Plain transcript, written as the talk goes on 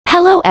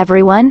Hello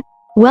everyone!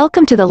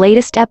 Welcome to the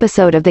latest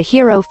episode of the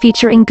hero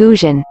featuring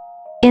Gusion.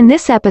 In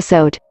this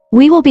episode,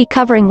 we will be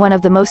covering one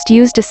of the most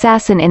used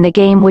assassin in the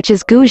game, which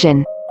is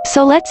Gusion.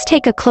 So let's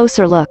take a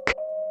closer look.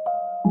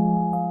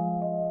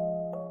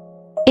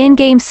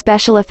 In-game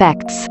special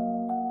effects.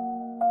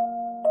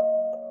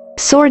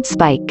 Sword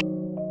Spike.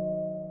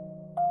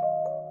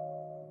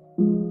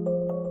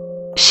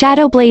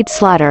 Shadow Blade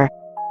Slaughter.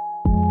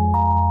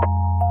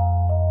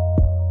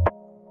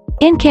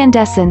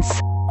 Incandescence.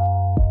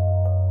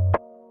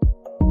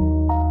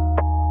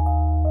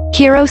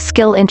 Hero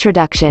Skill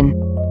Introduction.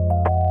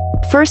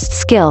 First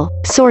skill,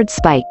 Sword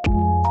Spike.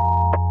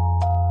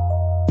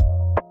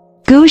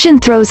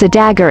 Gusion throws a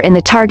dagger in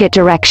the target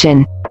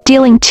direction,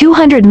 dealing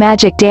 200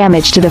 magic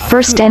damage to the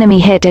first enemy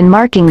hit and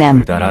marking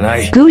them.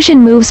 Gusion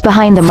moves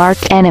behind the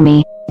marked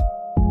enemy.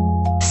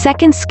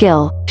 Second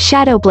skill,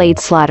 Shadow Blade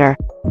Slaughter.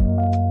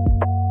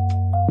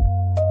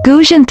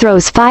 Gusion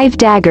throws 5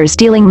 daggers,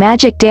 dealing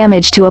magic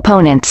damage to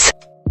opponents.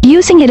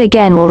 Using it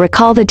again will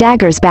recall the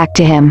daggers back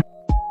to him.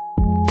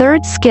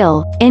 Third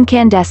skill,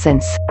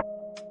 Incandescence.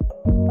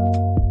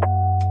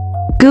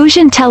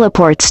 Gusion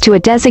teleports to a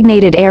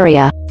designated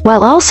area,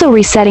 while also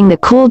resetting the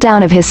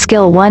cooldown of his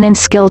skill 1 and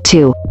skill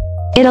 2.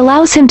 It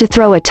allows him to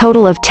throw a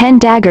total of 10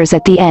 daggers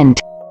at the end.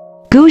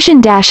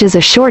 Gusion dashes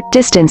a short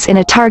distance in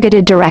a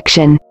targeted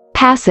direction.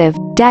 Passive,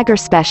 Dagger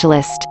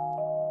Specialist.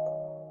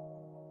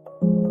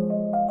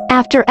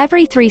 After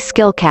every 3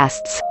 skill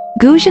casts,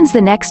 Gusion's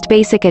the next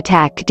basic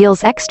attack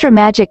deals extra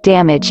magic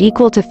damage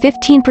equal to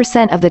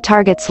 15% of the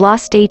target's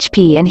lost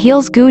HP and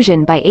heals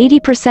Gusion by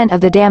 80%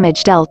 of the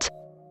damage dealt.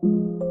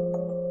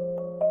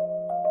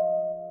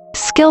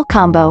 Skill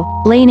combo,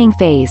 Laning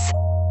Phase.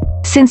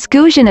 Since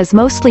Gusion is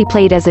mostly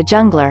played as a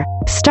jungler,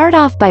 start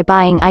off by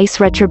buying Ice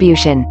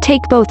Retribution.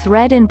 Take both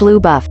red and blue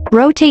buff,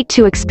 rotate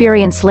to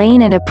experience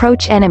lane and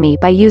approach enemy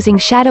by using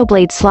Shadow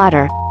Blade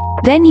Slaughter.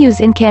 Then use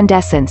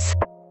Incandescence.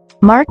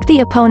 Mark the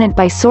opponent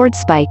by Sword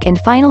Spike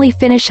and finally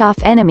finish off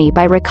enemy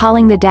by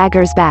recalling the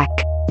daggers back.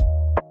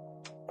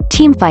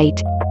 Teamfight.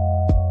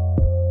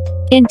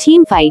 In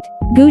Teamfight,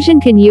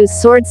 Gusion can use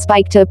Sword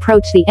Spike to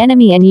approach the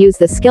enemy and use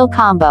the skill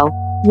combo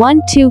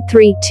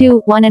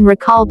 1-2-3-2-1 and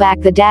recall back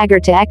the dagger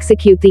to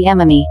execute the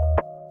enemy.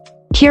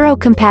 Hero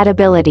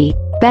Compatibility,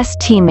 Best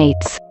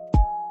Teammates.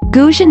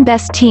 Gusion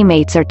best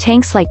teammates are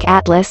tanks like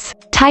Atlas,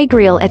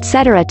 Tigreal,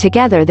 etc.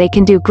 Together they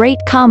can do great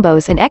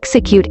combos and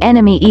execute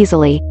enemy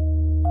easily.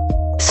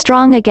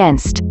 Strong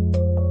against.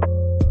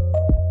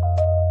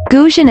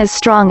 Gusion is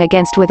strong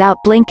against without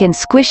blink and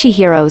squishy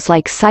heroes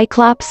like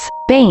Cyclops,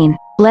 Bane,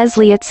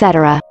 Leslie,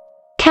 etc.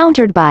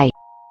 Countered by.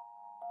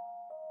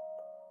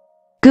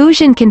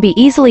 Gusion can be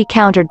easily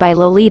countered by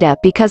Lolita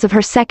because of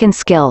her second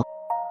skill.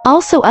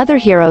 Also other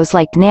heroes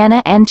like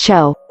Nana and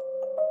Cho.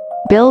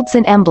 Builds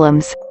and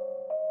emblems.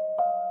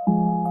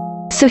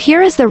 So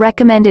here is the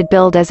recommended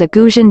build as a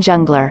Gusion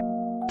jungler.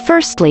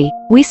 Firstly,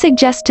 we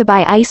suggest to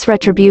buy Ice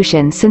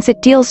Retribution since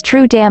it deals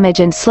true damage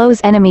and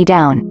slows enemy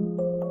down.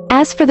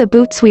 As for the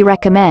boots, we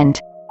recommend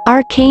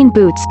Arcane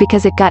Boots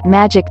because it got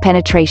magic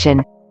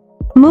penetration.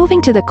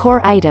 Moving to the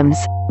core items,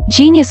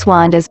 Genius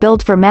Wand is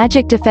built for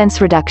magic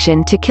defense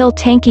reduction to kill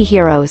tanky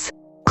heroes,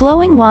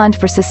 Glowing Wand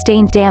for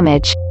sustained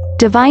damage,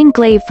 Divine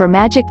Glaive for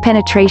magic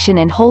penetration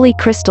and Holy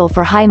Crystal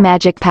for high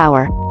magic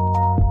power.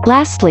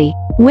 Lastly,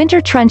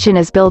 Winter Truncheon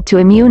is built to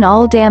immune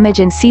all damage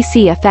and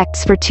CC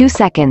effects for 2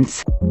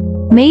 seconds.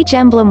 Mage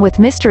Emblem with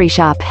Mystery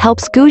Shop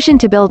helps Gusion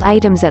to build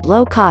items at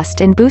low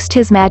cost and boost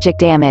his magic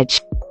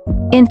damage.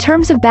 In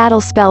terms of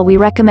battle spell, we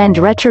recommend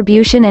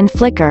Retribution and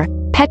Flicker,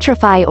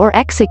 Petrify or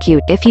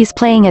Execute if he's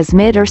playing as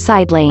mid or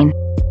side lane.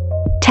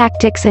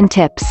 Tactics and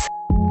tips.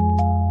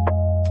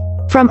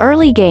 From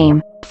early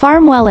game,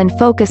 farm well and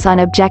focus on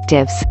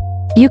objectives.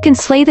 You can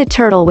slay the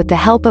turtle with the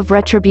help of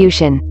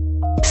Retribution.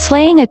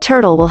 Slaying a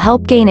turtle will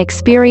help gain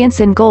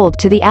experience and gold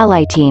to the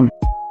ally team.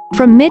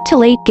 From mid to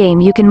late game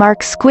you can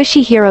mark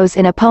squishy heroes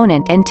in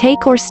opponent and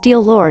take or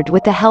steal Lord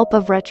with the help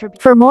of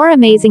Retribution. For more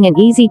amazing and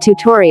easy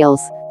tutorials,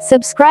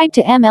 subscribe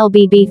to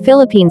MLBB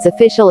Philippines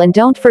Official and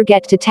don't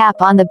forget to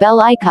tap on the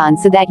bell icon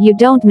so that you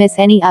don't miss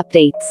any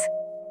updates.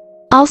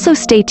 Also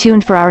stay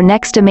tuned for our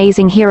next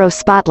amazing hero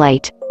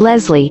spotlight,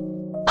 Leslie.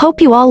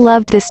 Hope you all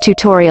loved this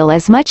tutorial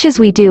as much as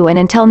we do, and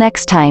until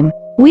next time,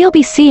 we'll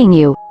be seeing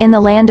you in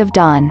the Land of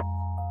Dawn.